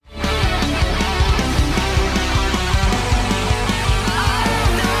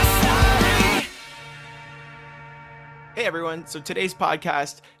everyone. So today's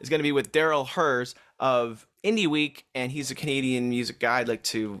podcast is going to be with Darryl Hurs of Indie Week, and he's a Canadian music guy I'd like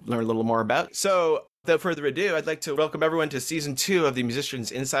to learn a little more about. So without further ado, I'd like to welcome everyone to season 2 of the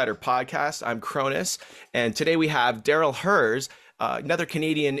Musicians Insider podcast. I'm Kronis, and today we have Darryl Hurs, another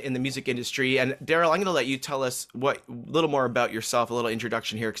Canadian in the music industry. And Darryl, I'm going to let you tell us a little more about yourself, a little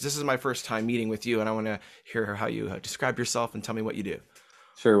introduction here, because this is my first time meeting with you, and I want to hear how you describe yourself and tell me what you do.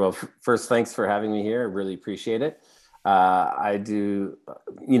 Sure. Well, first, thanks for having me here. I really appreciate it. I do,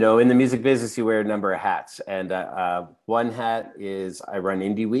 in the music business, you wear a number of hats. And one hat is I run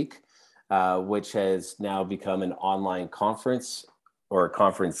Indie Week, which has now become an online conference or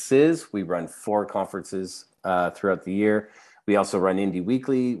conferences. We run 4 conferences throughout the year. We also run Indie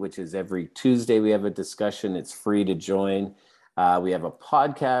Weekly, which is every Tuesday we have a discussion. It's free to join. We have a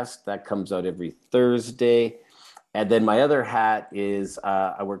podcast that comes out every Thursday. And then my other hat is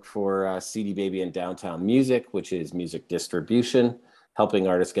I work for CD Baby and Downtown Music, which is music distribution, helping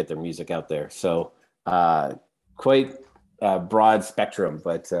artists get their music out there. So quite a broad spectrum,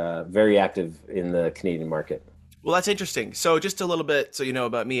 but very active in the Canadian market. Well, that's interesting. So just a little bit so you know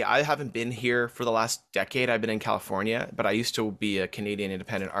about me, I haven't been here for the last decade. I've been in California, but I used to be a Canadian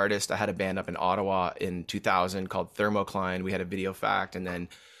independent artist. I had a band up in Ottawa in 2000 called Thermocline. We had a Video Fact, and then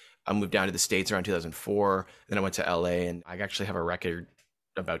I moved down to the States around 2004. Then I went to LA, and I actually have a record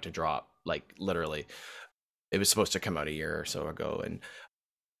about to drop, like literally. It was supposed to come out a year or so ago.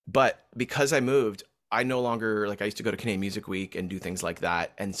 But because I moved, I no longer, I used to go to Canadian Music Week and do things like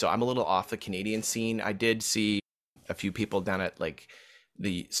that. And so I'm a little off the Canadian scene. I did see a few people down at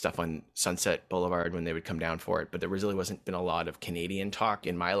the stuff on Sunset Boulevard when they would come down for it, but there really wasn't been a lot of Canadian talk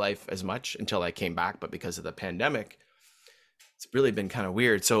in my life as much until I came back. But because of the pandemic, it's really been kind of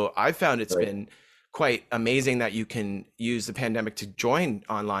weird. So I found it's been quite amazing that you can use the pandemic to join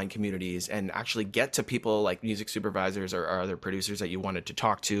online communities and actually get to people like music supervisors or other producers that you wanted to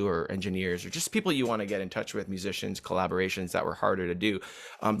talk to, or engineers, or just people you want to get in touch with, musicians, collaborations that were harder to do.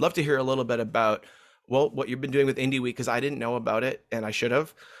 Love to hear a little bit about, what you've been doing with Indie Week, because I didn't know about it and I should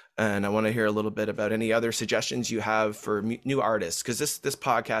have. And I want to hear a little bit about any other suggestions you have for new artists, because this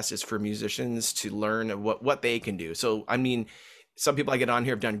podcast is for musicians to learn what they can do. So, I mean, some people I get on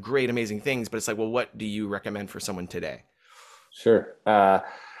here have done great, amazing things, but it's like, well, what do you recommend for someone today? Sure.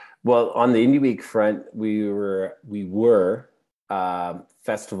 Well, on the Indie Week front, we were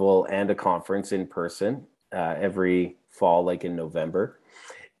festival and a conference in person every fall, like in November.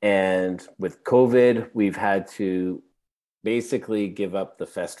 And with COVID, we've had to basically give up the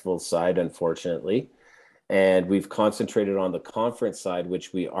festival side, unfortunately. And we've concentrated on the conference side,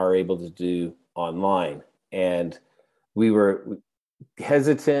 which we are able to do online. And we were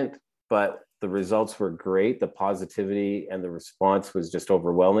hesitant, but the results were great. The positivity and the response was just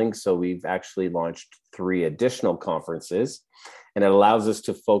overwhelming. So we've actually launched 3 additional conferences, and it allows us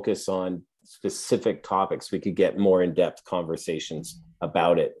to focus on specific topics. We could get more in-depth conversations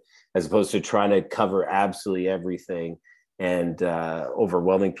about it, as opposed to trying to cover absolutely everything and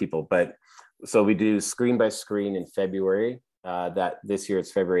overwhelming people. But so we do screen by screen in February. That this year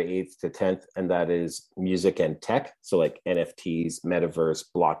it's February 8th to 10th, and that is music and tech. So like NFTs, metaverse,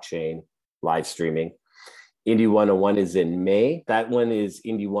 blockchain, live streaming. Indie 101 is in May. That one is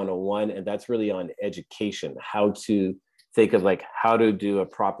Indie 101, and that's really on education, how to think of how to do a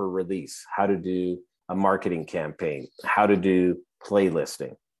proper release, how to do a marketing campaign, how to do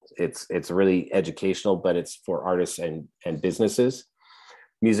playlisting. It's really educational, but it's for artists and businesses.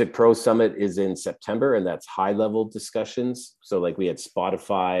 Music Pro Summit is in September, and that's high-level discussions. So we had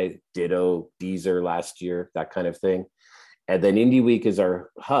Spotify, Ditto, Deezer last year, that kind of thing. And then Indie Week is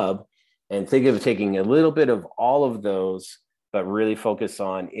our hub. And think of taking a little bit of all of those, but really focus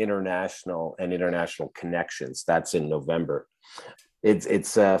on international connections. That's in November.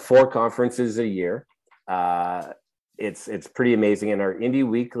 It's 4 conferences a year. It's pretty amazing. And our Indie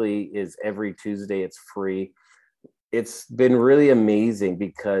Weekly is every Tuesday. It's free. It's been really amazing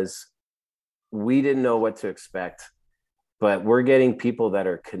because we didn't know what to expect, but we're getting people that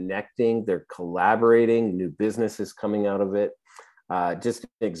are connecting, they're collaborating, new businesses coming out of it. Just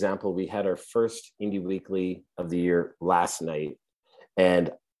an example, we had our first Indie Weekly of the year last night.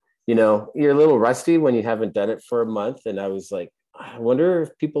 And, you're a little rusty when you haven't done it for a month. And I was like, I wonder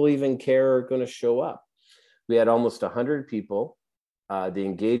if people even care are going to show up. We had almost 100 people. The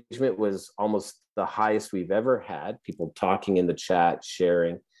engagement was almost the highest we've ever had, people talking in the chat,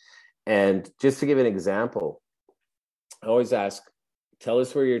 sharing. And just to give an example, I always ask, tell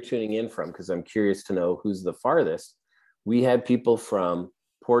us where you're tuning in from, because I'm curious to know who's the farthest. We had people from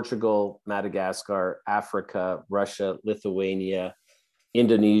Portugal, Madagascar, Africa, Russia, Lithuania,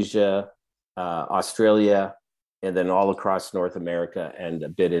 Indonesia, Australia, and then all across North America and a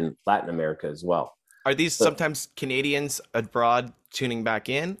bit in Latin America as well. Are these So sometimes Canadians abroad tuning back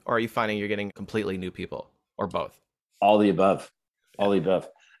in, or are you finding you're getting completely new people, or both? all the above, Yeah. all the above.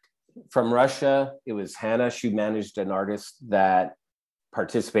 From Russia, it was Hannah. She managed an artist that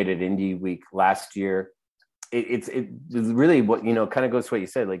participated in Indie Week last year. It's really what, kind of goes to what you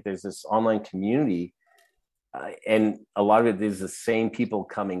said. Like there's this online community, and a lot of it is the same people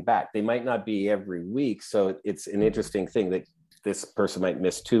coming back. They might not be every week, so it's an interesting thing that this person might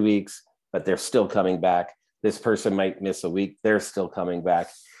miss 2 weeks, but they're still coming back. This person might miss a week, they're still coming back,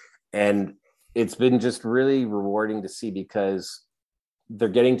 and it's been just really rewarding to see because they're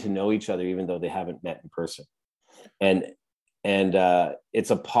getting to know each other even though they haven't met in person. And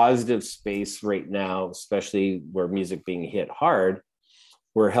it's a positive space right now, especially where music being hit hard.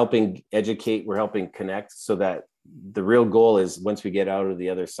 We're helping educate, we're helping connect, so that the real goal is once we get out of the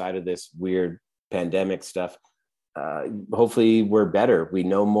other side of this weird pandemic stuff, hopefully we're better. We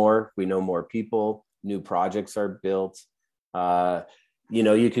know more people, new projects are built.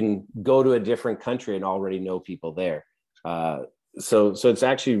 You can go to a different country and already know people there. So it's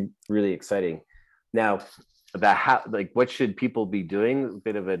actually really exciting. Now, about how, like, what should people be doing? A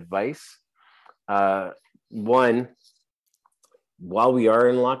bit of advice. One, while we are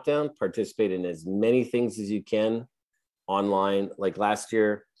in lockdown, participate in as many things as you can online. Like last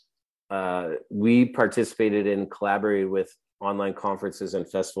year, we participated in, collaborated with online conferences and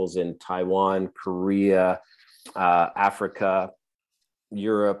festivals in Taiwan, Korea, Africa,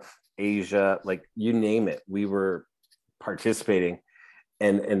 Europe, Asia, like you name it. We were participating,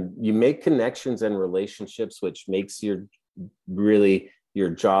 and you make connections and relationships, which makes your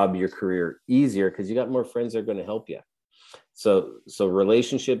job, your career easier, because you got more friends that are going to help you. So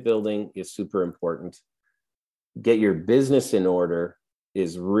relationship building is super important. Get your business in order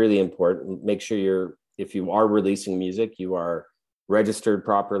is really important. Make sure if you are releasing music, you are registered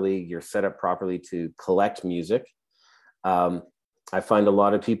properly, you're set up properly to collect music. I find a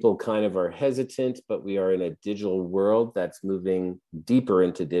lot of people kind of are hesitant, but we are in a digital world that's moving deeper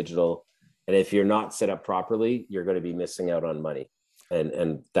into digital. And if you're not set up properly, you're going to be missing out on money.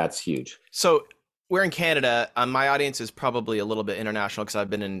 And that's huge. So we're in Canada. My audience is probably a little bit international because I've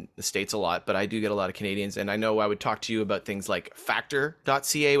been in the States a lot, but I do get a lot of Canadians. And I know I would talk to you about things like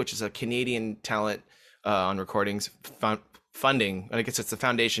factor.ca, which is a Canadian talent on recordings funding. I guess it's the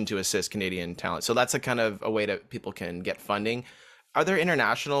foundation to assist Canadian talent. So that's a kind of a way that people can get funding. Are there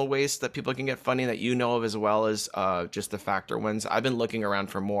international ways that people can get funding that you know of, as well as just the factor ones? I've been looking around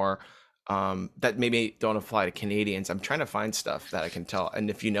for more that maybe don't apply to Canadians. I'm trying to find stuff that I can tell. And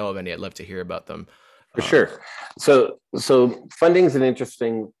if you know of any, I'd love to hear about them. For sure. So funding is an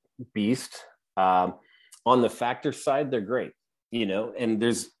interesting beast. On the factor side, they're great, and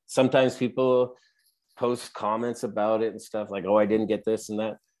there's sometimes people post comments about it and stuff like, oh, I didn't get this and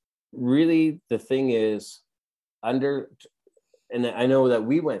that. Really, the thing is, and I know that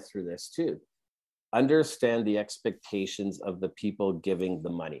we went through this too, understand the expectations of the people giving the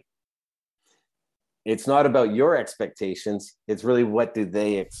money. It's not about your expectations. It's really, what do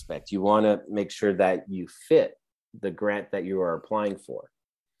they expect? You want to make sure that you fit the grant that you are applying for,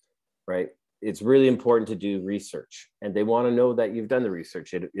 right? It's really important to do research, and they want to know that you've done the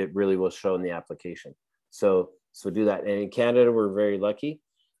research. It really will show in the application. So do that. And in Canada, we're very lucky.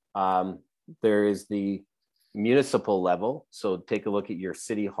 There is the municipal level. So take a look at your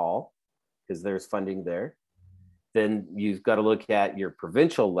city hall, because there's funding there. Then you've got to look at your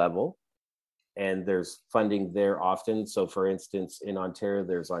provincial level, and there's funding there often. So for instance, in Ontario,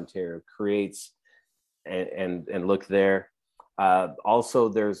 there's Ontario Creates, and look there. Also,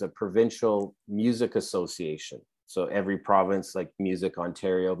 there's a provincial music association. So every province, like Music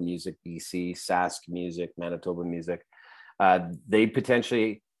Ontario, Music BC, Sask Music, Manitoba Music, they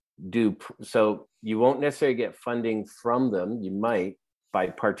potentially do. So you won't necessarily get funding from them. You might by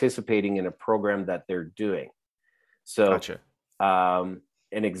participating in a program that they're doing. So Gotcha. An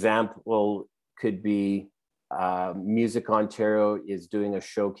example could be Music Ontario is doing a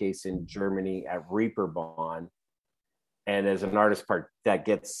showcase in Germany at Reeperbahn. And as an artist that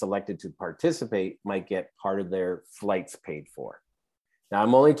gets selected to participate, might get part of their flights paid for. Now,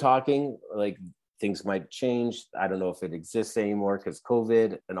 I'm only talking, like, things might change. I don't know if it exists anymore because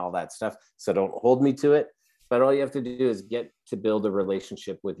COVID and all that stuff. So don't hold me to it. But all you have to do is get to build a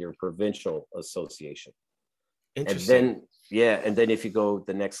relationship with your provincial association. Interesting. And then if you go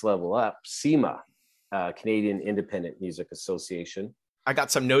the next level up, CIMA, Canadian Independent Music Association. I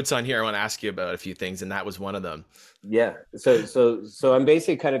got some notes on here I want to ask you about a few things, and that was one of them. Yeah. So I'm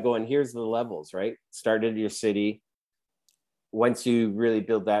basically kind of going, here's the levels, right? Start in your city. Once you really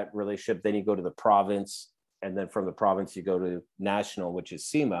build that relationship, then you go to the province. and then from the province you go to national, which is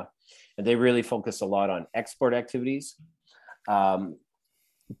SEMA, and they really focus a lot on export activities.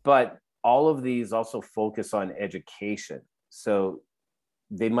 But all of these also focus on education. So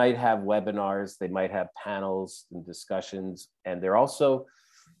they might have webinars, they might have panels and discussions, and they're also,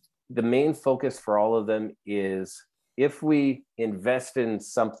 the main focus for all of them is, if we invest in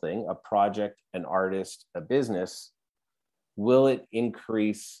something, a project, an artist, a business, will it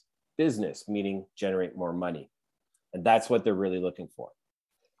increase business, meaning generate more money? And that's what they're really looking for.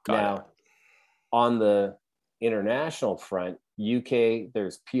 Now, on the international front, UK,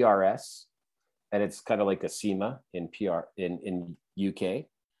 there's PRS, and it's kind of like a SEMA in UK.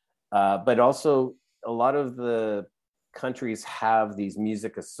 But also a lot of the countries have these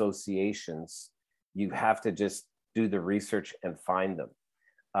music associations. You have to just do the research and find them.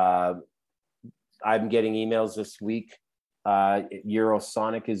 I'm getting emails this week.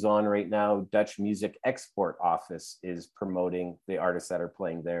 Eurosonic is on right now. Dutch Music Export Office is promoting the artists that are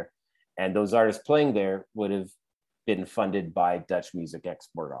playing there. And those artists playing there would have been funded by Dutch Music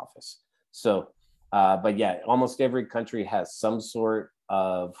Export Office. So, but yeah, almost every country has some sort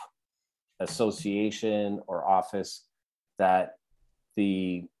of association or office that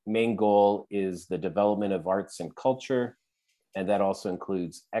the main goal is the development of arts and culture, and that also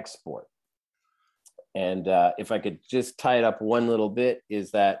includes export. And if I could just tie it up one little bit,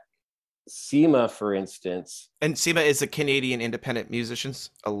 is that SEMA, for instance. And SEMA is the Canadian Independent Musicians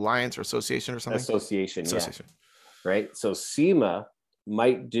Alliance or Association or something? Association. Yeah. Right. So SEMA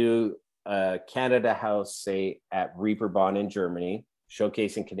might do a Canada House, say, at Reeperbahn in Germany,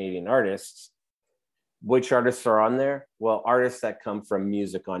 showcasing Canadian artists. Which artists are on there? Well, artists that come from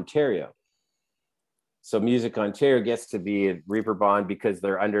Music Ontario. So Music Ontario gets to be at Reeperbahn because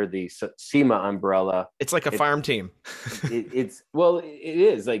they're under the SEMA umbrella. It's like a farm team. It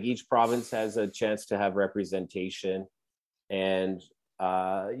is like each province has a chance to have representation, and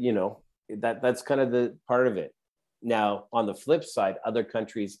that's kind of the part of it. Now, on the flip side, other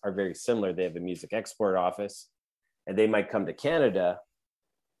countries are very similar. They have a music export office, and they might come to Canada,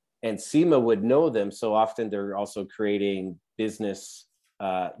 and SEMA would know them. So often they're also creating business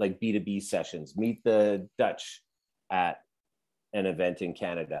like B2B sessions. Meet the Dutch at an event in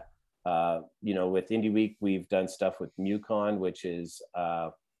Canada. With Indie Week, we've done stuff with MUCON, which is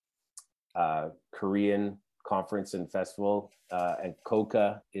Korean conference and festival, and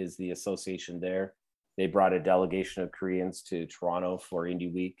KOKA is the association there. They brought a delegation of Koreans to Toronto for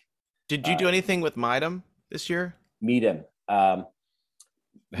Indie Week. Did you do anything with MIDEM this year? MIDEM.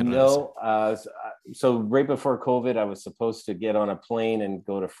 No. So right before COVID, I was supposed to get on a plane and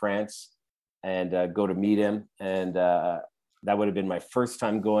go to France and go to MIDEM. And that would have been my first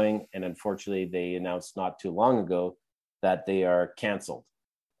time going. And unfortunately, they announced not too long ago that they are canceled.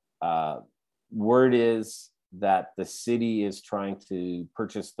 Word is that the city is trying to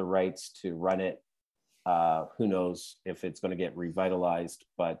purchase the rights to run it. Who knows if it's going to get revitalized,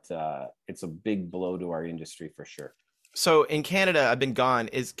 but it's a big blow to our industry for sure. So in Canada, I've been gone.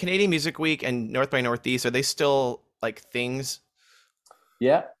 Is Canadian Music Week and North by Northeast, are they still like things?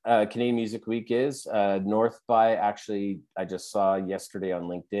 Yeah, Canadian Music Week is. North by, actually, I just saw yesterday on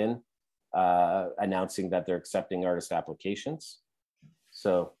LinkedIn announcing that they're accepting artist applications.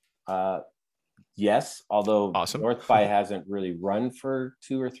 So yes, although awesome. North by hasn't really run for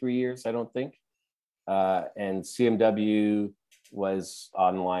 2 or 3 years, I don't think. And CMW was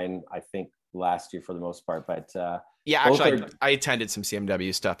online, I think, last year for the most part, but yeah, actually, I attended some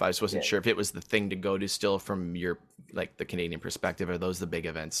CMW stuff. I just wasn't sure if it was the thing to go to still from your, like, the Canadian perspective. Are those the big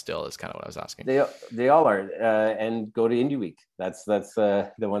events still, is kind of what I was asking. They all are. And go to Indie Week. That's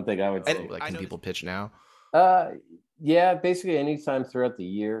the one thing I would say. Like, can people pitch now? Yeah, basically anytime throughout the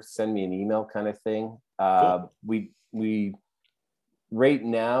year, send me an email kind of thing. Cool. We right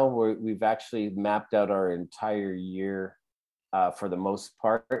now, we've actually mapped out our entire year for the most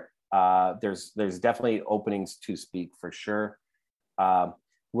part. There's definitely openings to speak for sure.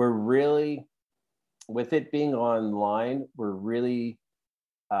 We're really, with it being online, we're really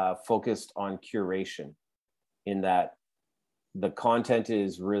focused on curation, in that the content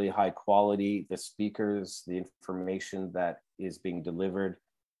is really high quality. The speakers, the information that is being delivered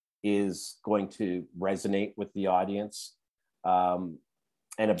is going to resonate with the audience.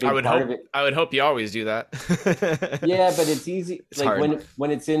 And a big part of it, I would hope you always do that. Yeah, but it's easy. It's like hard.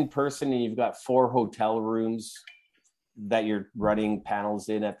 When it's in person and you've got 4 hotel rooms that you're running panels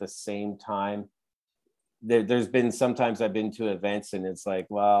in at the same time. There's been sometimes I've been to events and it's like,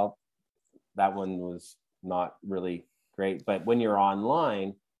 well, that one was not really great. But when you're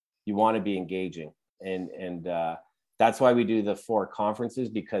online, you want to be engaging, and that's why we do the 4 conferences,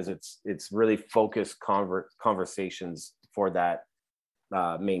 because it's really focused conversations for that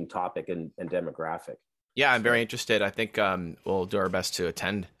main topic and demographic. Yeah, I'm So very interested. I think we'll do our best to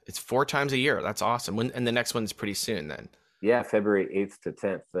attend. It's 4 times a year. That's awesome. And the next one's pretty soon then. yeah, February 8th to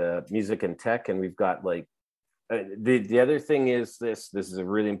 10th, music and tech. And we've got like, the other thing is this is a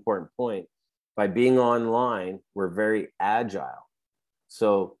really important point. By being online, we're very agile.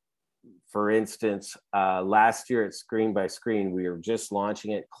 So for instance, last year at Screen by Screen, we were just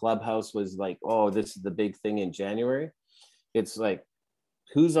launching it. Clubhouse was like, oh, this is the big thing in January. It's like,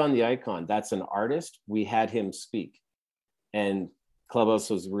 who's on the icon? That's an artist. We had him speak. And Clubhouse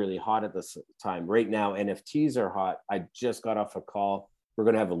was really hot at this time. Right now, NFTs are hot. I just got off a call. We're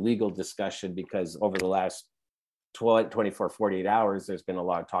going to have a legal discussion because over the last 24, 48 hours, there's been a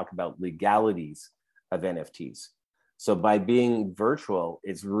lot of talk about legalities of NFTs. So by being virtual,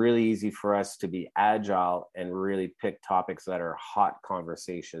 it's really easy for us to be agile and really pick topics that are hot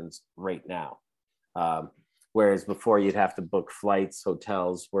conversations right now. Whereas before you'd have to book flights,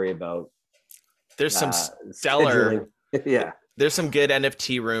 hotels, worry about there's some stellar yeah. There's some good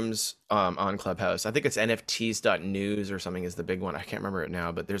NFT rooms on Clubhouse. I think it's nfts.news or something is the big one. I can't remember it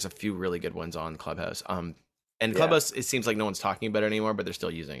now, but there's a few really good ones on Clubhouse. And Clubhouse, it seems like no one's talking about it anymore, but they're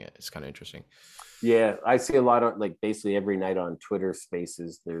still using it. It's kind of interesting. Yeah, I see a lot of like basically every night on Twitter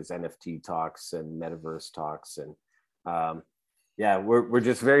Spaces, there's NFT talks and metaverse talks, and yeah, we're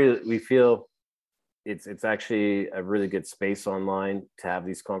just we feel it's actually a really good space online to have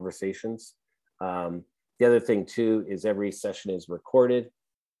these conversations. The other thing too is every session is recorded,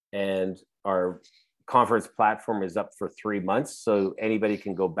 and our conference platform is up for 3 months, so anybody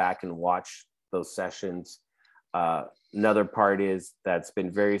can go back and watch those sessions. Another part is that's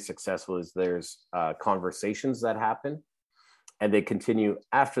been very successful is there's conversations that happen and they continue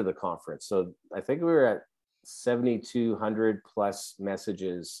after the conference. So I think we were at 7,200 plus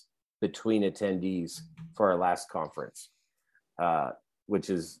messages between attendees for our last conference, which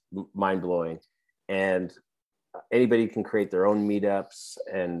is mind blowing. And anybody can create their own meetups,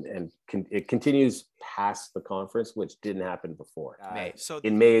 and it continues past the conference, which didn't happen before.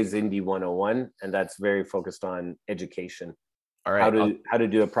 In May is Indie 101, and that's very focused on education. All right, how to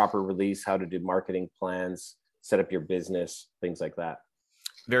do a proper release, how to do marketing plans, set up your business, things like that.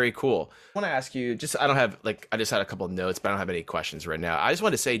 Very cool. I want to ask you, I just had a couple of notes, but I don't have any questions right now. I just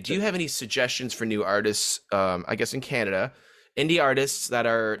want to say, do you have any suggestions for new artists, I guess in Canada, indie artists they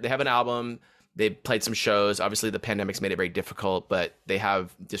have an album, they played some shows. Obviously, the pandemic's made it very difficult, but they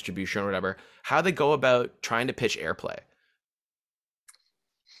have distribution or whatever. How they go about trying to pitch airplay?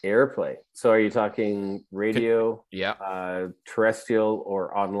 Airplay. So are you talking radio, terrestrial,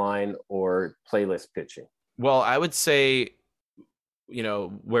 or online, or playlist pitching? Well, I would say,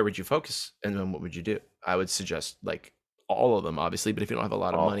 where would you focus, and then what would you do? I would suggest like all of them, obviously, but if you don't have a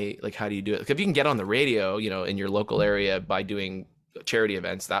lot of money, like how do you do it? Like if you can get on the radio, in your local area by doing charity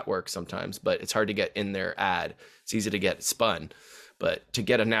events, that works sometimes, but it's hard to get in their ad. It's easy to get spun, but to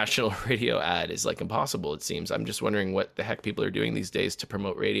get a national radio ad is like impossible, it seems. I'm just wondering what the heck people are doing these days to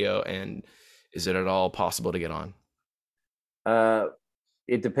promote radio, and is it at all possible to get on?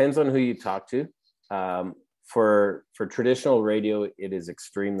 It depends on who you talk to. For traditional radio, it is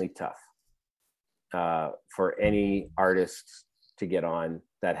extremely tough for any artist to get on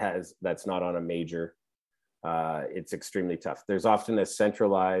that's not on a major. It's extremely tough. There's often a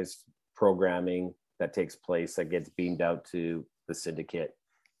centralized programming that takes place that gets beamed out to the syndicate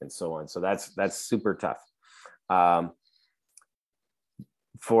and so on. So that's super tough.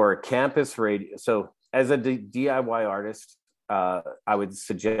 For campus radio, so as a DIY artist, I would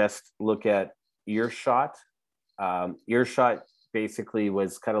suggest look at Earshot. Earshot basically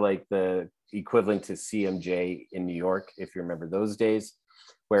was kind of like the equivalent to CMJ in New York, if you remember those days,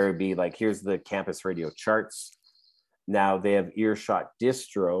 where it'd be like, here's the campus radio charts. Now they have Earshot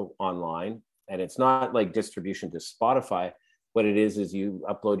Distro online, and it's not like distribution to Spotify. What it is you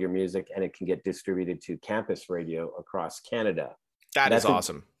upload your music and it can get distributed to campus radio across Canada. That's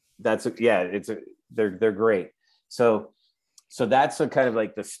awesome. They're great. So that's a kind of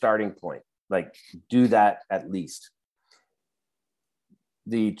like the starting point. Like do that at least.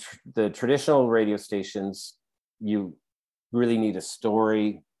 The traditional radio stations, you really need a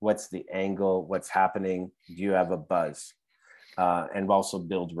story. What's the angle? What's happening? Do you have a buzz? And also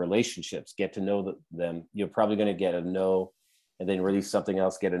build relationships. Get to know them. You're probably going to get a no, and then release something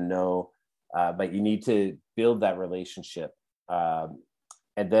else, get a no. But you need to build that relationship. And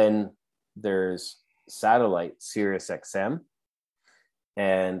then there's satellite, SiriusXM.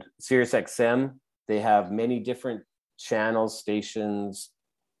 And SiriusXM, they have many different channels, stations.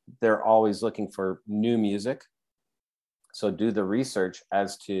 They're always looking for new music. So do the research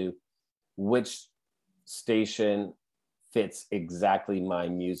as to which station fits exactly my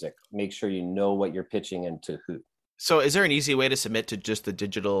music. Make sure you know what you're pitching and to who. So is there an easy way to submit to just the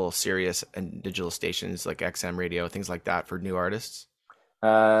digital Sirius and digital stations like XM radio, things like that for new artists?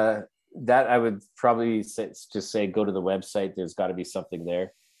 Uh, that I would probably just say go to the website. There's got to be something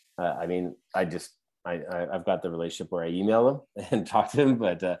there. I mean, I've got the relationship where I email them and talk to them,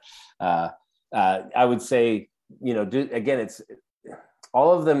 but I would say, it's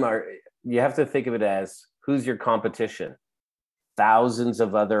all of them are. You have to think of it as who's your competition. Thousands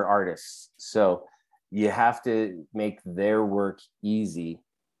of other artists, so you have to make their work easy,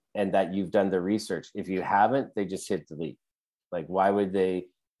 and that you've done the research. If you haven't, they just hit delete. Like, why would they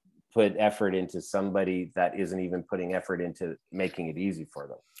put effort into somebody that isn't even putting effort into making it easy for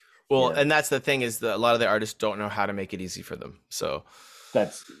them? Well, and that's the thing is that a lot of the artists don't know how to make it easy for them. So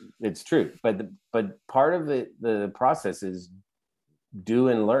it's true. But part of the process is do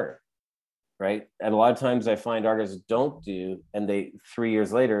and learn, right? And a lot of times I find artists don't do, and 3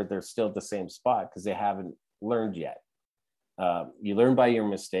 years later, they're still at the same spot because they haven't learned yet. You learn by your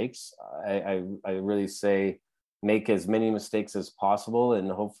mistakes. I really say make as many mistakes as possible,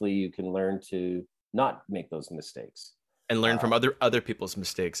 and hopefully you can learn to not make those mistakes. And learn from other people's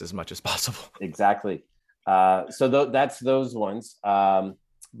mistakes as much as possible. Exactly. So that's those ones.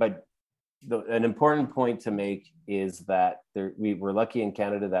 But an important point to make is that we're lucky in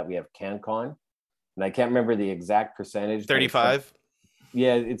Canada that we have CanCon, and I can't remember the exact percentage. 35?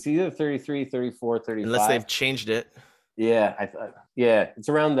 Yeah, it's either 33, 34, 35. Unless they've changed it. Yeah, it's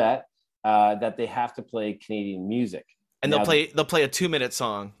around that, that they have to play Canadian music. And they'll play a 2-minute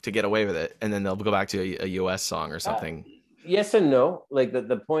song to get away with it, and then they'll go back to a US song or something. Yes and no. Like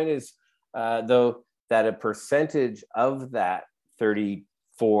the point is, though, that a percentage of that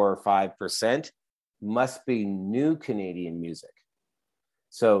 34 or 5% must be new Canadian music.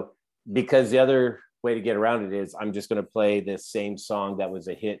 So, because the other way to get around it is I'm just going to play this same song that was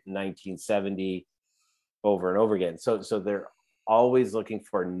a hit in 1970 over and over again. So they're always looking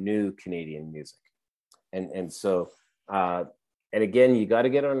for new Canadian music. And so, and again, you got to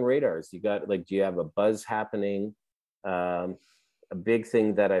get on radars. You got, like, do you have a buzz happening? A big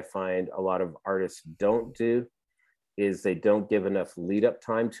thing that I find a lot of artists don't do is they don't give enough lead up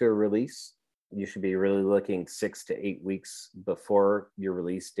time to a release. You should be really looking 6 to 8 weeks before your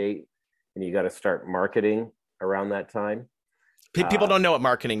release date, and you got to start marketing around that time. People don't know what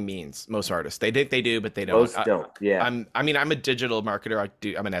marketing means. Most artists, they think they do, but they don't. Most don't. Yeah. I'm a digital marketer.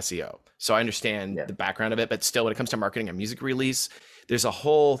 I'm an SEO, so I understand the background of it. But still, when it comes to marketing a music release, there's a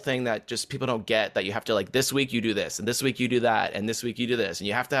whole thing that just people don't get, that you have to, like, this week you do this, and this week you do that, and this week you do this, and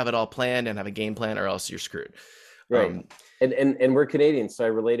you have to have it all planned and have a game plan, or else you're screwed. Right. And we're Canadians, so I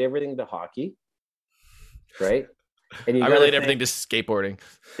relate everything to hockey. Right. And I relate everything to skateboarding.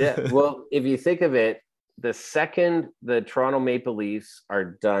 Yeah. Well, if you think of it, the second the Toronto Maple Leafs are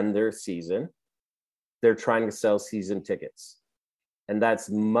done their season, they're trying to sell season tickets. And that's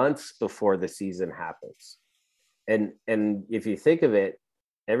months before the season happens. And if you think of it,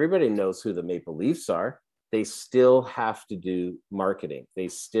 everybody knows who the Maple Leafs are. They still have to do marketing. They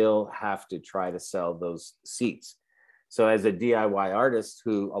still have to try to sell those seats. So as a DIY artist,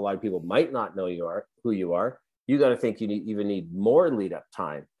 who a lot of people might not know who you are, you got to think you even need more lead up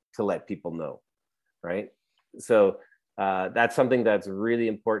time to let people know. Right. So that's something that's really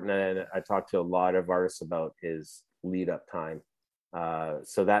important. And I talk to a lot of artists about is lead up time.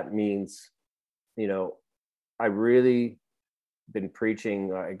 So that means, I really been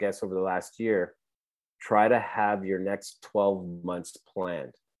preaching, I guess, over the last year, try to have your next 12 months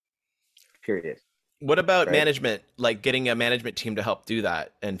planned, period. What about management, like getting a management team to help do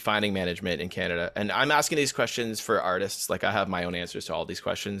that and finding management in Canada? And I'm asking these questions for artists. Like, I have my own answers to all these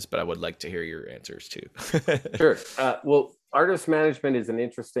questions, but I would like to hear your answers too. Sure. Well, artist management is an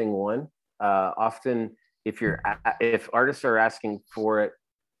interesting one. Often if artists are asking for it,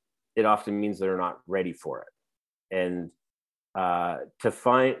 it often means they're not ready for it. And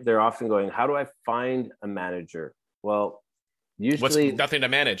they're often going, how do I find a manager? Well, usually what's nothing to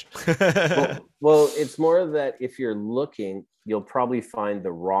manage. well, it's more that if you're looking, you'll probably find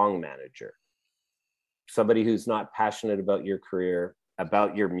the wrong manager. Somebody who's not passionate about your career,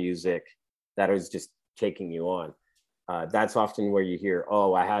 about your music, that is just taking you on. That's often where you hear,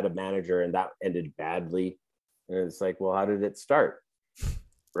 oh, I had a manager and that ended badly. And it's like, well, how did it start?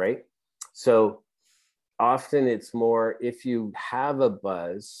 Right? So often it's more, if you have a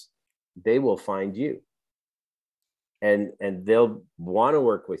buzz, they will find you. And they'll want to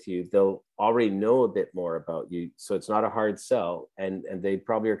work with you. They'll already know a bit more about you. So it's not a hard sell. And they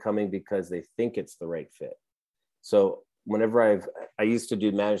probably are coming because they think it's the right fit. So whenever I used to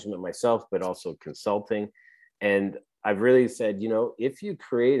do management myself, but also consulting. And I've really said, if you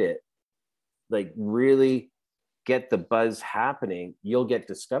create it, like really get the buzz happening, you'll get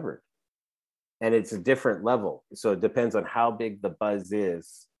discovered. And it's a different level. So it depends on how big the buzz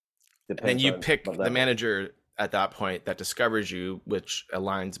is, And then depends you on what pick the level. manager at that point that discovers you, which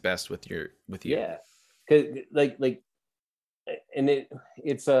aligns best with you. Yeah. Cause like, and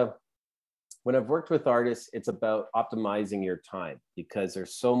it's a, when I've worked with artists, it's about optimizing your time because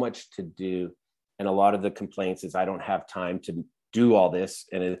there's so much to do. And a lot of the complaints is I don't have time to do all this.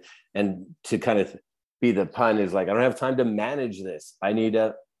 And to kind of be the pun is like, I don't have time to manage this. I need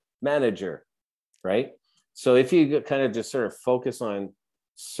a manager, right? So if you kind of just sort of focus on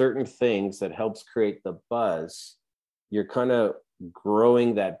certain things that helps create the buzz, you're kind of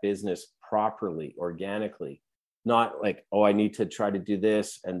growing that business properly, organically, not like, oh, I need to try to do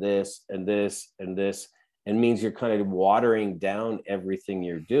this and this and this and this, and means you're kind of watering down everything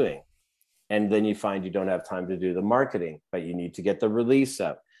you're doing. And then you find you don't have time to do the marketing, but you need to get the release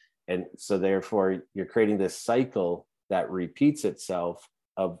up. And so therefore you're creating this cycle that repeats itself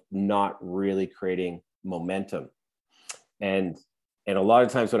of not really creating momentum. And a lot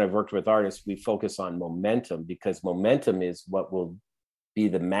of times when I've worked with artists, we focus on momentum because momentum is what will be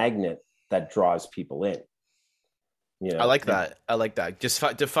the magnet that draws people in. I like that. I like that. Just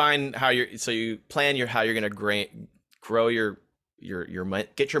define how you plan how you're going to grow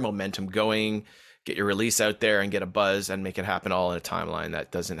get your momentum going, get your release out there and get a buzz and make it happen all in a timeline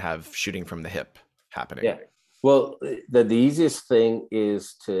that doesn't have shooting from the hip happening. Yeah. Well, the easiest thing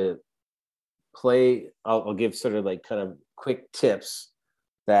is to play. I'll give sort of like kind of quick tips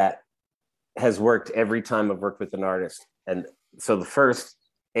that has worked every time I've worked with an artist. And so the first,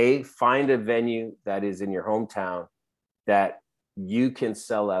 find a venue that is in your hometown that you can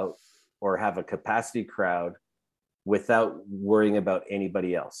sell out or have a capacity crowd without worrying about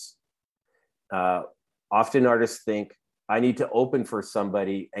anybody else. Often artists think, I need to open for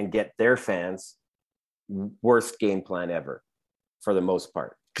somebody and get their fans. Worst game plan ever, for the most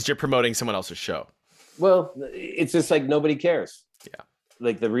part. Because you're promoting someone else's show. Well, it's just like nobody cares. Yeah.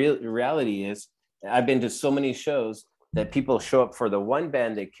 Like the reality is, I've been to so many shows that people show up for the one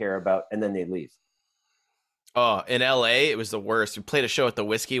band they care about and then they leave. Oh, in LA, it was the worst. We played a show at the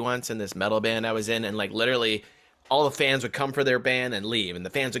Whiskey once in this metal band I was in, and like literally all the fans would come for their band and leave, and the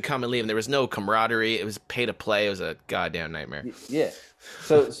fans would come and leave, and there was no camaraderie. It was pay to play. It was a goddamn nightmare. Yeah.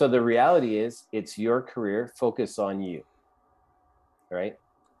 So the reality is, it's your career. Focus on you, right?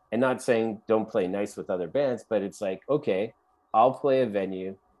 And not saying don't play nice with other bands, but it's like, okay, I'll play a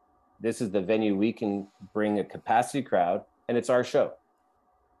venue. This is the venue we can bring a capacity crowd, and it's our show,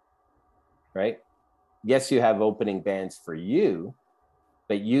 right? Yes, you have opening bands for you,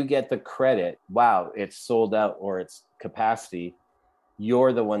 but you get the credit. Wow, it's sold out or it's capacity.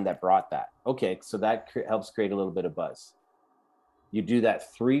 You're the one that brought that. Okay, so that helps create a little bit of buzz. You do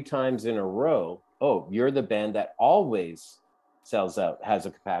that 3 times in a row. Oh, you're the band that always sells out, has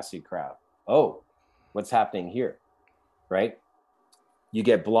a capacity crowd. Oh, what's happening here, right? You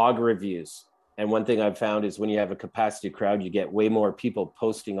get blog reviews. And one thing I've found is when you have a capacity crowd, you get way more people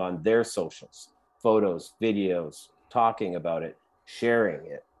posting on their socials, photos, videos, talking about it, sharing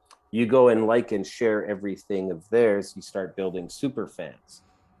it. You go and like and share everything of theirs, you start building super fans.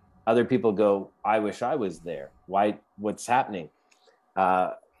 Other people go, I wish I was there. Why? What's happening?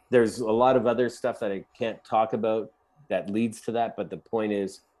 There's a lot of other stuff that I can't talk about that leads to that. But the point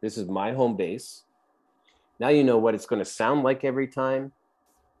is, this is my home base. Now you know what it's going to sound like every time.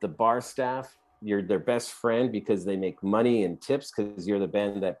 The bar staff, you're their best friend because they make money and tips because you're the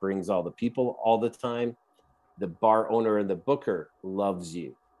band that brings all the people all the time. The bar owner and the booker loves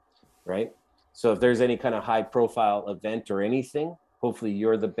you, right? So if there's any kind of high profile event or anything, hopefully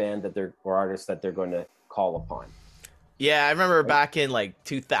you're the band that they're or artist that they're going to call upon. Yeah, I remember back in like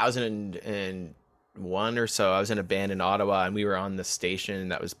 2001 or so, I was in a band in Ottawa and we were on the station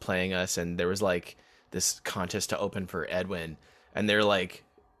that was playing us, and there was like this contest to open for Edwin, and they're like,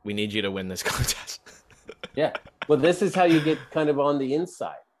 we need you to win this contest. Yeah. Well, this is how you get kind of on the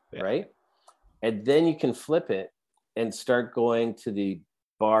inside, yeah. Right? And then you can flip it and start going to the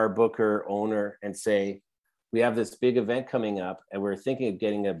bar booker owner and say, we have this big event coming up and we're thinking of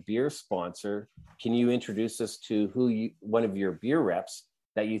getting a beer sponsor. Can you introduce us to one of your beer reps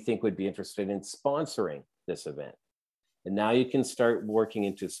that you think would be interested in sponsoring this event? And now you can start working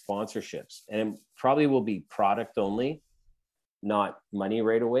into sponsorships, and it probably will be product only, not money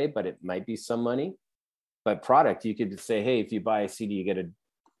right away, but it might be some money. But product, you could say, hey, if you buy a CD, you get a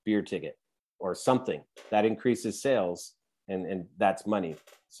beer ticket or something that increases sales, and that's money.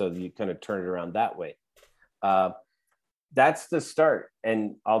 So you kind of turn it around that way. that's the start.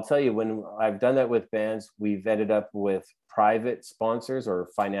 And I'll tell you, when I've done that with bands, we've ended up with private sponsors or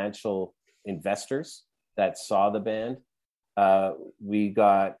financial investors that saw the band. We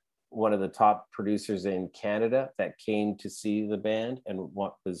got one of the top producers in Canada that came to see the band and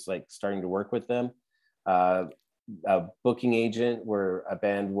what was like starting to work with them. A booking agent where a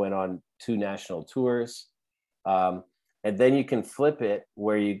band went on 2 national tours. And then you can flip it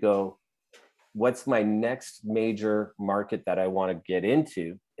where you go, what's my next major market that I want to get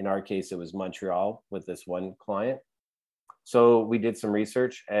into? In our case, it was Montreal with this one client. So we did some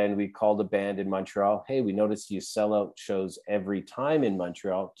research and we called a band in Montreal. Hey, we noticed you sell out shows every time in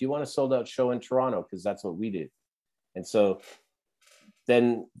Montreal. Do you want a sold out show in Toronto? Because that's what we did. And so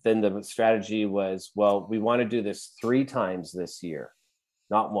then the strategy was, well, we want to do this 3 times this year,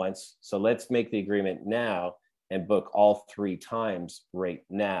 not once. So let's make the agreement now and book all 3 times right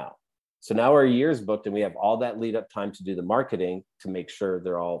now. So now our year's booked and we have all that lead up time to do the marketing to make sure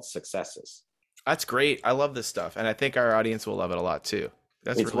they're all successes. That's great. I love this stuff. And I think our audience will love it a lot too.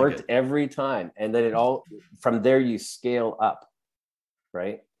 That's It's really worked good. every time. And then it all, from there you scale up,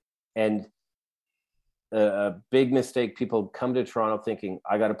 right? And a big mistake, people come to Toronto thinking,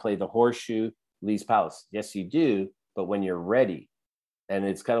 I got to play the Horseshoe, Lee's Palace. Yes, you do. But when you're ready, and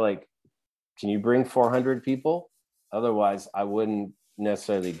it's kind of like, can you bring 400 people? Otherwise, I wouldn't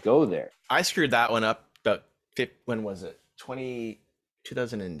necessarily go there. I screwed that one up about, when was it?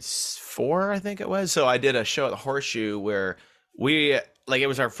 2004, I think it was. So I did a show at the Horseshoe where it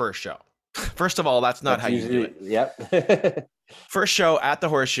was our first show. First of all, that's not how you do it. Yep. First show at the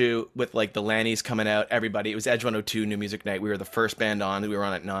Horseshoe with like the Lannies coming out, everybody. It was Edge 102 New Music Night. We were the first band on. We were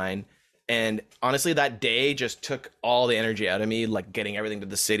on at 9. And honestly, that day just took all the energy out of me, like getting everything to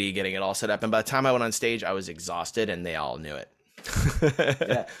the city, getting it all set up. And by the time I went on stage, I was exhausted and they all knew it.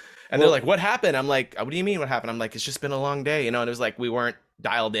 Yeah. And they're like, what happened? I'm like, what do you mean what happened? I'm like, it's just been a long day, And it was like, we weren't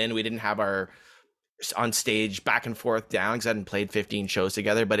dialed in. We didn't have our on stage back and forth down because I hadn't played 15 shows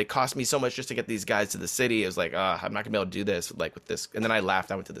together, but it cost me so much just to get these guys to the city. It was like, I'm not gonna be able to do this like with this. And then I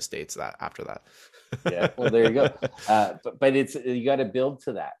laughed. I went to the States after that. Yeah, well, there you go. But it's, you got to build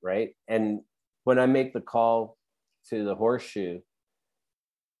to that, right? And when I make the call to the Horseshoe,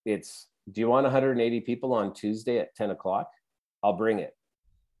 it's, do you want 180 people on Tuesday at 10 o'clock? I'll bring it.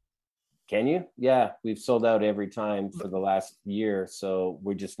 Can you? Yeah, we've sold out every time for the last year. So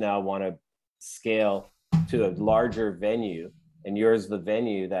we just now want to scale to a larger venue. And yours the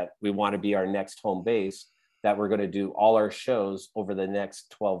venue that we want to be our next home base, that we're going to do all our shows over the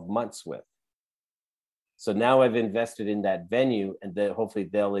next 12 months with. So now I've invested in that venue, and then hopefully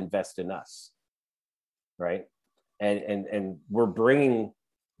they'll invest in us, right? And we're bringing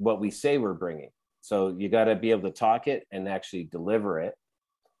what we say we're bringing. So you got to be able to talk it and actually deliver it.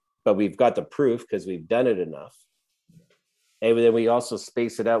 But we've got the proof because we've done it enough. And then we also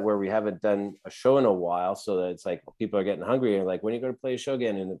space it out where we haven't done a show in a while, so that it's like people are getting hungry and like, when are you going to play a show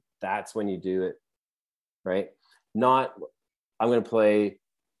again? And that's when you do it, right? Not, I'm going to play,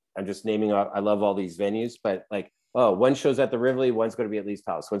 I'm just naming off, I love all these venues, but like, oh, one show's at the Rivoli, one's going to be at Lee's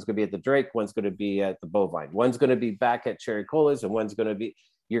Palace, one's going to be at the Drake, one's going to be at the Bovine, one's going to be back at Cherry Colas, and one's going to be,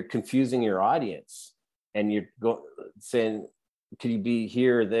 you're confusing your audience, and you're saying, can you be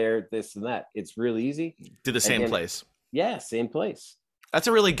here, there, this, and that? It's really easy. To the same place. Yeah, same place. That's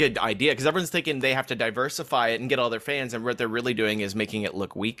a really good idea because everyone's thinking they have to diversify it and get all their fans, and what they're really doing is making it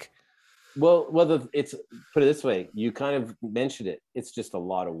look weak. Well, it's, put it this way, you kind of mentioned it. It's just a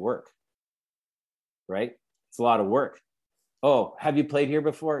lot of work, right? It's a lot of work. Oh, have you played here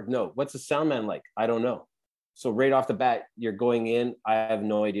before? No. What's the sound man like? I don't know. So right off the bat, you're going in, I have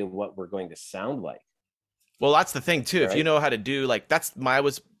no idea what we're going to sound like. Well, that's the thing too. Right? If you know how to do, like, that's my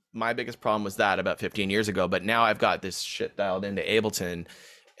biggest problem was that about 15 years ago. But now I've got this shit dialed into Ableton,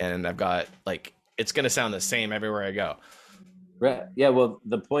 and I've got, like, it's going to sound the same everywhere I go. Right. Yeah. Well,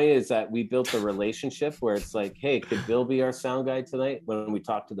 the point is that we built the relationship where it's like, hey, could Bill be our sound guy tonight? When we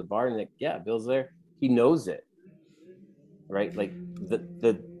talk to the bar, and like, yeah, Bill's there. He knows it. Right. Like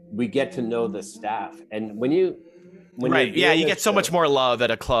we get to know the staff. And when right, yeah, you get so much more love at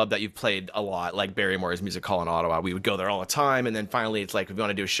a club that you've played a lot, like Barrymore's Music Hall in Ottawa. We would go there all the time, and then finally it's like, if we want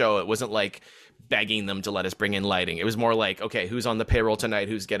to do a show, it wasn't like begging them to let us bring in lighting. It was more like, okay, who's on the payroll tonight,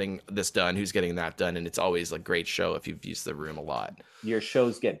 who's getting this done, who's getting that done, and it's always a great show if you've used the room a lot. Your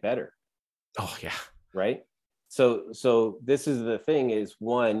shows get better. Oh, yeah. Right? So this is the thing is,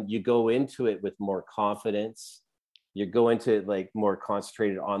 one, you go into it with more confidence. You go into it like more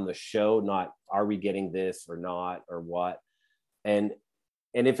concentrated on the show, not are we getting this or not or what. And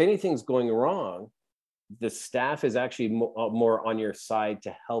if anything's going wrong, the staff is actually more on your side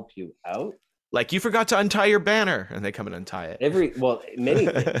to help you out. Like, you forgot to untie your banner, and they come and untie it.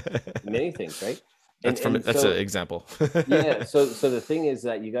 Many things, right? That's an example. Yeah. So the thing is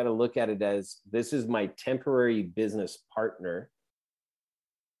that you got to look at it as, this is my temporary business partner,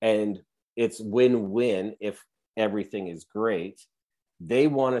 and it's win-win if everything is great. They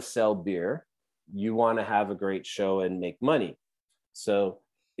want to sell beer. You want to have a great show and make money. So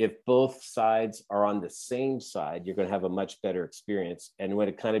if both sides are on the same side, you're going to have a much better experience. And when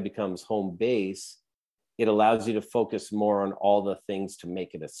it kind of becomes home base, it allows you to focus more on all the things to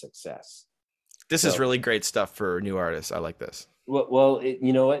make it a success. This is So, really great stuff for new artists. I like this.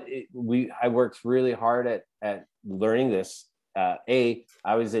 you know what? I worked really hard at learning this. I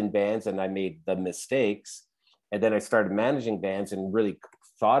was in bands and I made the mistakes, and then I started managing bands and really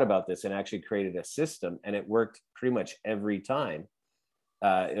thought about this and actually created a system, and it worked pretty much every time.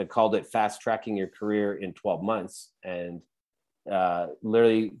 I called it fast tracking your career in 12 months, and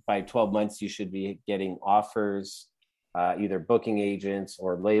literally by 12 months you should be getting offers, either booking agents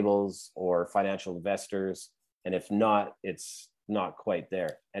or labels or financial investors, and if not, it's not quite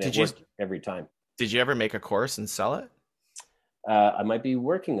there, and it worked every time. Did you ever make a course and sell it? I might be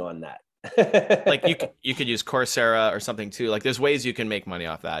working on that. Like, you could use Coursera or something too. Like, there's ways you can make money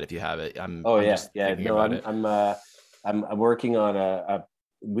off that if you have it. I'm just thinking no, about it. I'm working on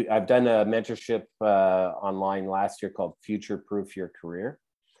I've done a mentorship online last year called Future Proof Your Career,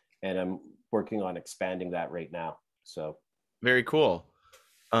 and I'm working on expanding that right now. So very cool.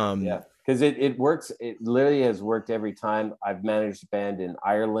 Yeah, because it works. It literally has worked every time. I've managed a band in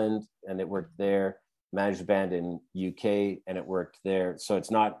Ireland and it worked there. Managed a band in UK and it worked there. So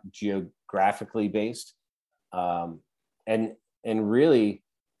it's not geographically based. And really,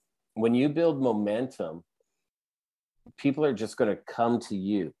 when you build momentum, people are just going to come to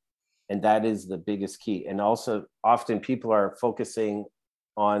you, and that is the biggest key. And also, often people are focusing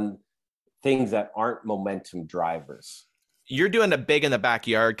on things that aren't momentum drivers. You're doing a big in the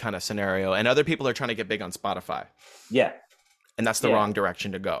backyard kind of scenario, and other people are trying to get big on Spotify. Yeah. And that's the wrong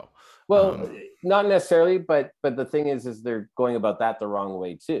direction to go. Well, not necessarily, but the thing is they're going about that the wrong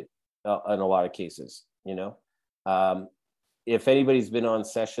way too, in a lot of cases. If anybody's been on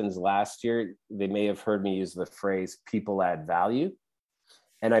sessions last year, they may have heard me use the phrase "people add value,"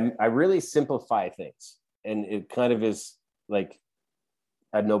 and I really simplify things, and it kind of is like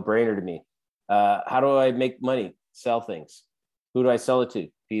a no-brainer to me. How do I make money? Sell things. Who do I sell it to?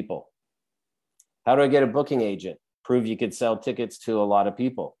 People. How do I get a booking agent? Prove you could sell tickets to a lot of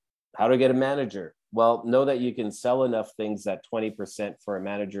people. How do I get a manager? Well, know that you can sell enough things that 20% for a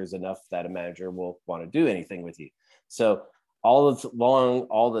manager is enough that a manager will want to do anything with you. So all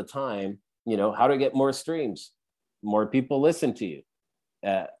the time, how to get more streams, more people listen to you.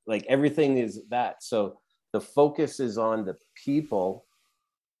 Like everything is that. So the focus is on the people.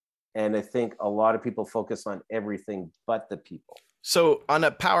 And I think a lot of people focus on everything but the people. So on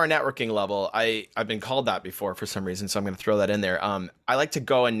a power networking level, I've been called that before for some reason, so I'm going to throw that in there. I like to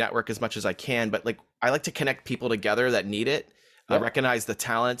go and network as much as I can, but I like to connect people together that need it. Yep. Recognize the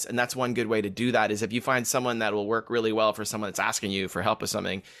talents, and that's one good way to do that is if you find someone that will work really well for someone that's asking you for help with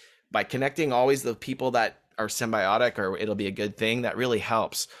something, by connecting always the people that are symbiotic, or it'll be a good thing. That really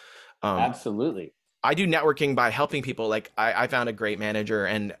helps. Absolutely. I do networking by helping people. Like I found a great manager,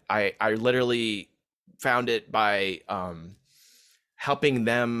 and I literally found it by helping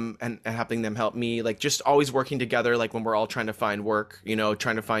them and helping them help me, like just always working together, like when we're all trying to find work,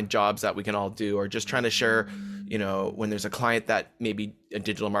 trying to find jobs that we can all do, or just trying to share, when there's a client that maybe a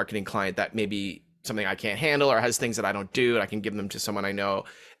digital marketing client that maybe something I can't handle or has things that I don't do, and I can give them to someone I know,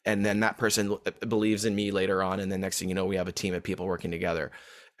 and then that person believes in me later on, and then next thing you know, we have a team of people working together.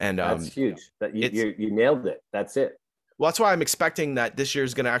 And that's huge. That you nailed it. That's it. Well, that's why I'm expecting that this year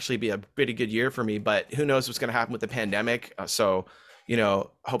is going to actually be a pretty good year for me, but who knows what's going to happen with the pandemic. So,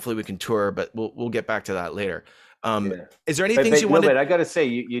 hopefully we can tour, but we'll get back to that later. Is there anything you wanted? But I got to say,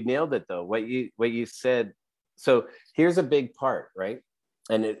 you nailed it though. What you said. So here's a big part, right?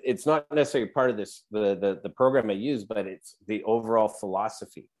 And it's not necessarily part of this, the program I use, but it's the overall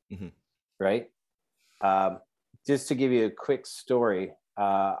philosophy, right? Just to give you a quick story.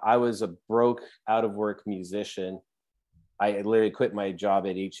 I was a broke, out of work musician. I literally quit my job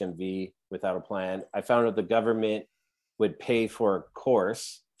at HMV without a plan. I found out the government would pay for a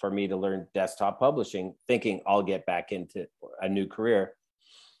course for me to learn desktop publishing, thinking I'll get back into a new career.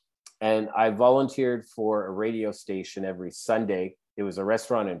 And I volunteered for a radio station every Sunday. It was a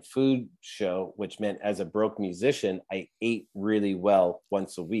restaurant and food show, which meant as a broke musician, I ate really well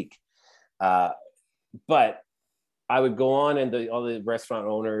once a week. But I would go on, and all the restaurant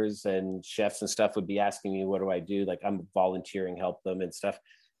owners and chefs and stuff would be asking me, what do I do? Like I'm volunteering, help them and stuff.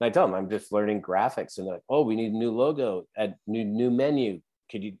 And I tell them I'm just learning graphics, and they're like, oh, we need a new logo, a new menu.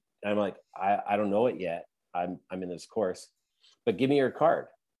 Could you? I'm like, I don't know it yet. I'm in this course, but give me your card.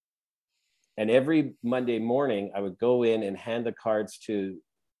 And every Monday morning, I would go in and hand the cards to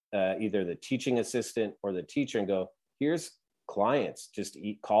either the teaching assistant or the teacher and go, here's clients, just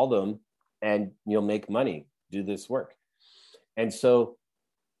call them and you'll make money, do this work. And so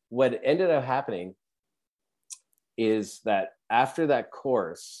what ended up happening is that after that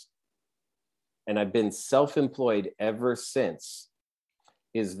course, and I've been self-employed ever since,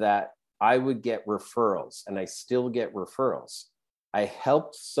 is that I would get referrals, and I still get referrals. I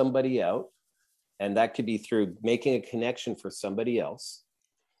helped somebody out, and that could be through making a connection for somebody else,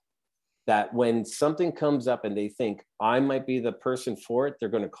 that when something comes up and they think I might be the person for it, they're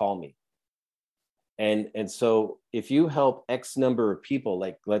going to call me. And so if you help X number of people,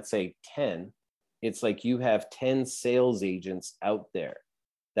 like let's say 10, it's like you have 10 sales agents out there.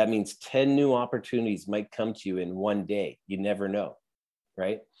 That means 10 new opportunities might come to you in one day. You never know,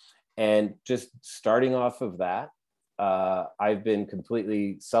 right? And just starting off of that, I've been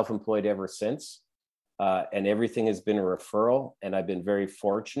completely self-employed ever since, and everything has been a referral, and I've been very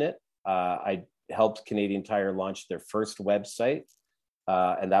fortunate. I helped Canadian Tire launch their first website,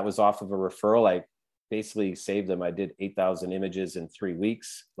 and that was off of a referral. I basically saved them. I did 8,000 images in 3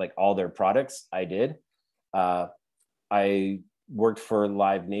 weeks, like all their products I did. I worked for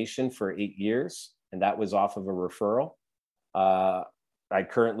Live Nation for 8 years, and that was off of a referral. I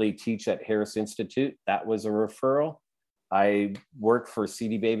currently teach at Harris Institute. That was a referral. I work for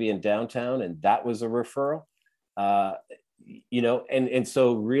CD Baby in downtown, and that was a referral. And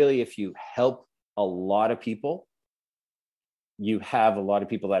so really, if you help a lot of people, you have a lot of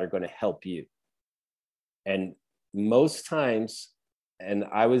people that are going to help you. And most times, and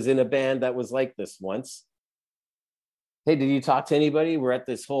I was in a band that was like this once. Hey, did you talk to anybody? We're at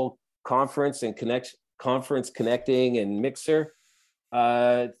this whole conference connecting and mixer.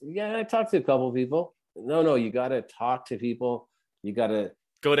 Yeah, I talked to a couple of people. No, you got to talk to people. You got to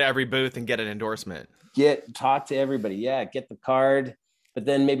go to every booth and get an endorsement. Talk to everybody. Yeah, get the card, but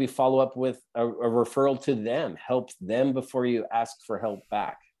then maybe follow up with a referral to them. Help them before you ask for help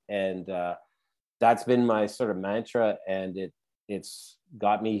back. And that's been my sort of mantra, and it's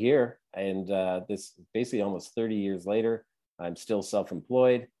got me here. And this basically almost 30 years later, I'm still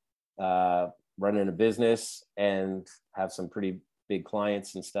self-employed, running a business, and have some pretty big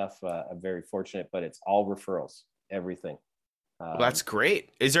clients and stuff. I'm very fortunate, but it's all referrals, everything. Well, that's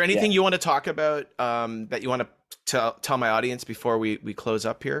great. Is there anything you want to talk about that you want to tell my audience before we close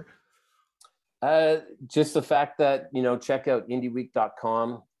up here? Just the fact that, check out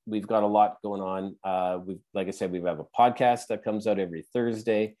indieweek.com. We've got a lot going on. Like I said, we have a podcast that comes out every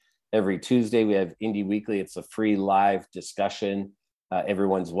Thursday. Every Tuesday, we have Indie Weekly. It's a free live discussion.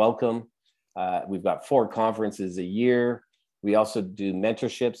 Everyone's welcome. We've got 4 conferences a year. We also do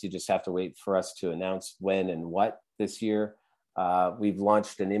mentorships. You just have to wait for us to announce when and what this year. We've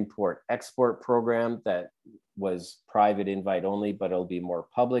launched an import-export program that was private invite only, but it'll be more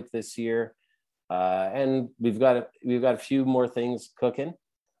public this year. And we've got a few more things cooking.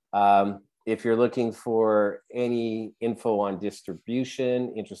 If you're looking for any info on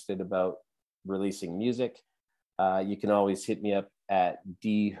distribution, interested about releasing music, you can always hit me up at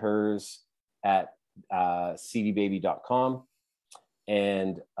dhurs@cdbaby.com.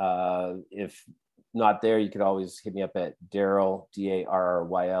 And if not there, you could always hit me up at Darryl,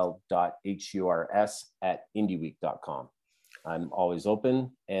 DARRYL.HURS@indieweek.com. I'm always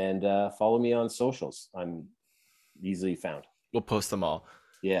open, and follow me on socials. I'm easily found. We'll post them all.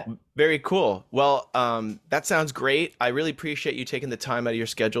 Yeah. Very cool. Well, that sounds great. I really appreciate you taking the time out of your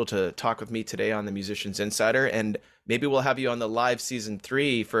schedule to talk with me today on the Musicians Insider, and maybe we'll have you on the live season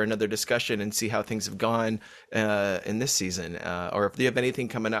 3 for another discussion and see how things have gone in this season, or if you have anything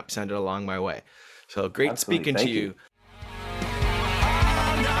coming up, send it along my way. So great. Absolutely. Speaking to you.